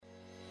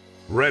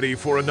Ready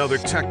for another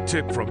tech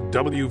tip from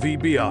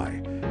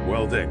WVBI?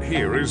 Well then,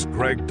 here is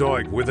Greg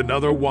Doig with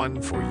another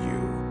one for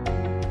you.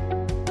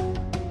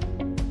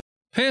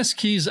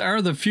 Passkeys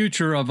are the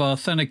future of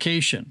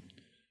authentication.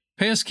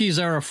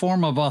 Passkeys are a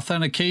form of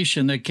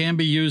authentication that can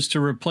be used to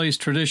replace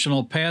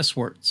traditional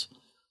passwords.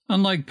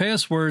 Unlike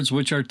passwords,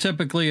 which are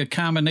typically a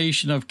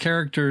combination of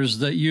characters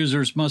that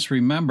users must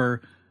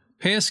remember,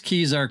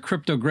 passkeys are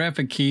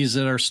cryptographic keys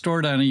that are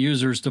stored on a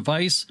user's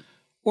device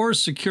or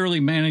securely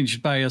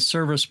managed by a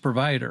service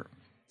provider.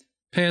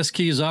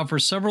 Passkeys offer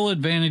several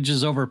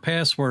advantages over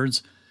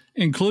passwords,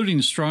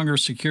 including stronger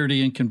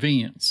security and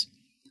convenience.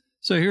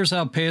 So here's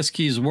how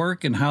passkeys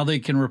work and how they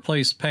can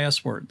replace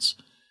passwords.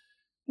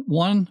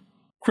 1.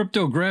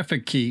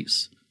 Cryptographic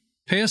keys.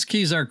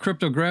 Passkeys are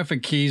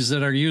cryptographic keys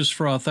that are used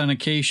for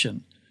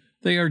authentication.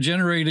 They are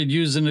generated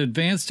using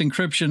advanced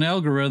encryption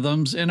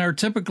algorithms and are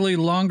typically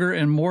longer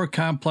and more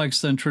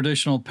complex than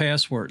traditional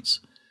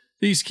passwords.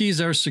 These keys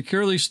are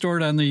securely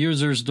stored on the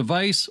user's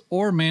device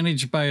or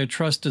managed by a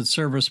trusted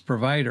service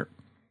provider.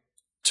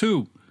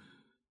 2.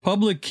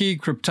 Public key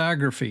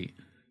cryptography.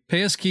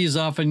 Passkeys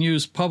often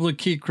use public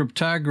key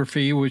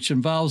cryptography, which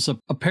involves a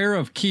pair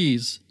of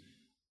keys,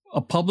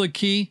 a public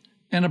key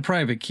and a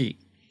private key.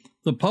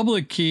 The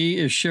public key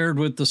is shared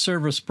with the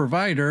service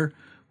provider,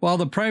 while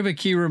the private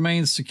key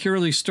remains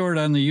securely stored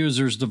on the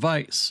user's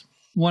device.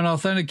 When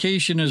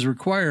authentication is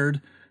required,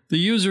 the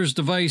user's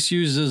device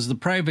uses the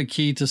private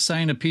key to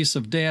sign a piece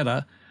of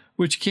data,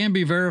 which can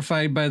be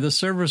verified by the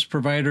service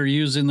provider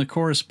using the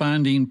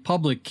corresponding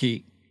public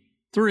key.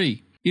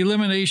 3.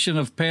 Elimination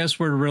of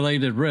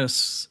password-related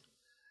risks.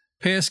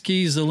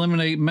 Passkeys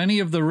eliminate many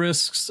of the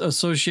risks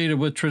associated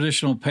with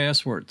traditional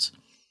passwords.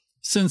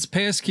 Since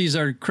passkeys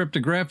are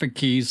cryptographic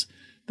keys,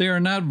 they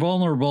are not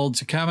vulnerable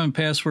to common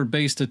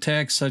password-based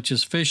attacks such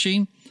as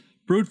phishing,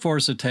 brute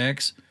force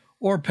attacks,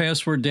 or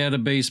password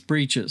database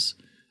breaches.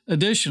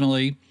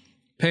 Additionally,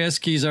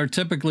 passkeys are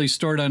typically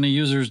stored on a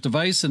user's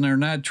device and are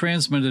not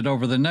transmitted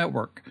over the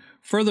network,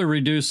 further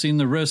reducing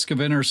the risk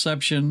of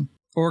interception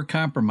or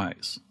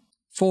compromise.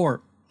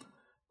 4.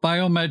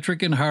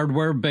 Biometric and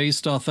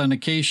hardware-based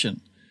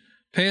authentication.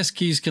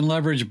 Passkeys can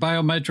leverage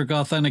biometric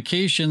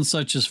authentication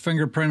such as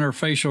fingerprint or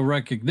facial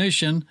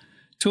recognition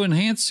to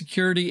enhance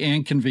security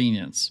and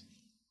convenience.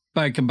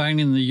 By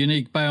combining the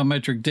unique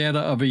biometric data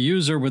of a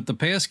user with the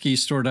passkey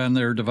stored on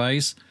their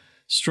device,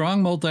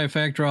 strong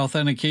multi-factor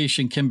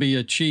authentication can be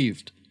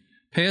achieved.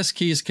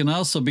 Passkeys can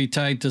also be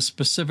tied to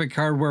specific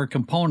hardware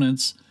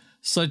components,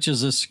 such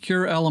as a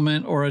secure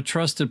element or a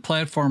trusted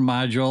platform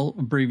module,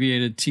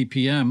 abbreviated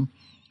TPM,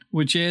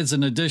 which adds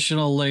an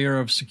additional layer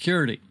of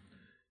security.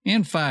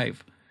 And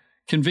 5.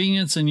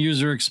 Convenience and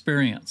user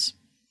experience.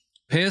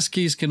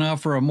 Passkeys can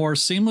offer a more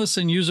seamless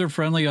and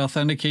user-friendly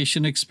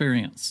authentication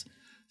experience.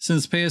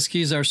 Since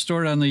passkeys are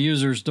stored on the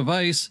user's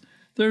device,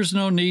 there's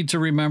no need to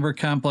remember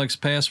complex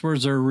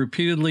passwords or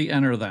repeatedly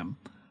enter them.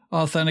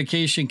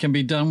 Authentication can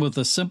be done with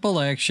a simple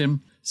action,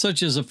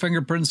 such as a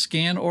fingerprint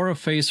scan or a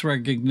face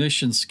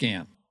recognition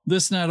scan.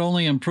 This not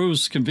only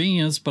improves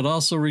convenience, but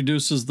also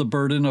reduces the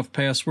burden of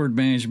password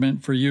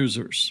management for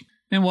users.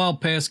 And while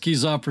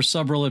passkeys offer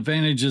several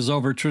advantages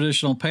over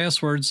traditional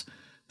passwords,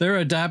 their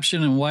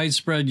adoption and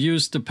widespread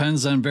use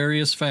depends on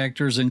various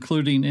factors,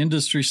 including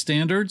industry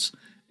standards,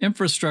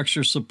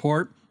 infrastructure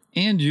support,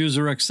 and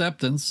user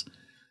acceptance.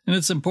 And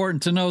it's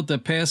important to note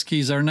that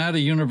passkeys are not a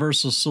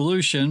universal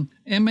solution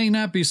and may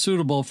not be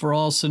suitable for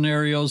all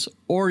scenarios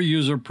or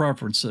user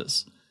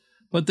preferences.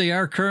 But they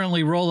are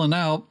currently rolling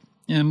out,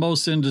 and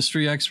most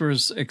industry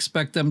experts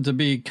expect them to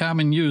be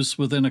common use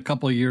within a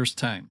couple years'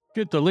 time.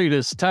 Get the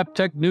latest top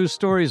tech news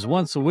stories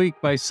once a week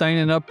by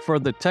signing up for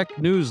the tech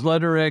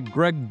newsletter at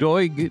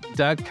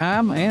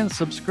gregdoig.com and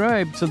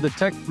subscribe to the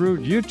Tech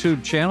Root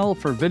YouTube channel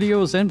for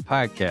videos and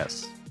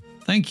podcasts.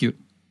 Thank you.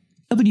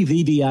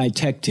 WVBI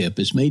Tech Tip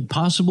is made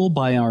possible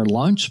by our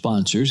launch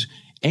sponsors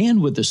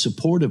and with the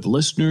support of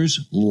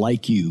listeners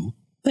like you.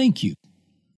 Thank you.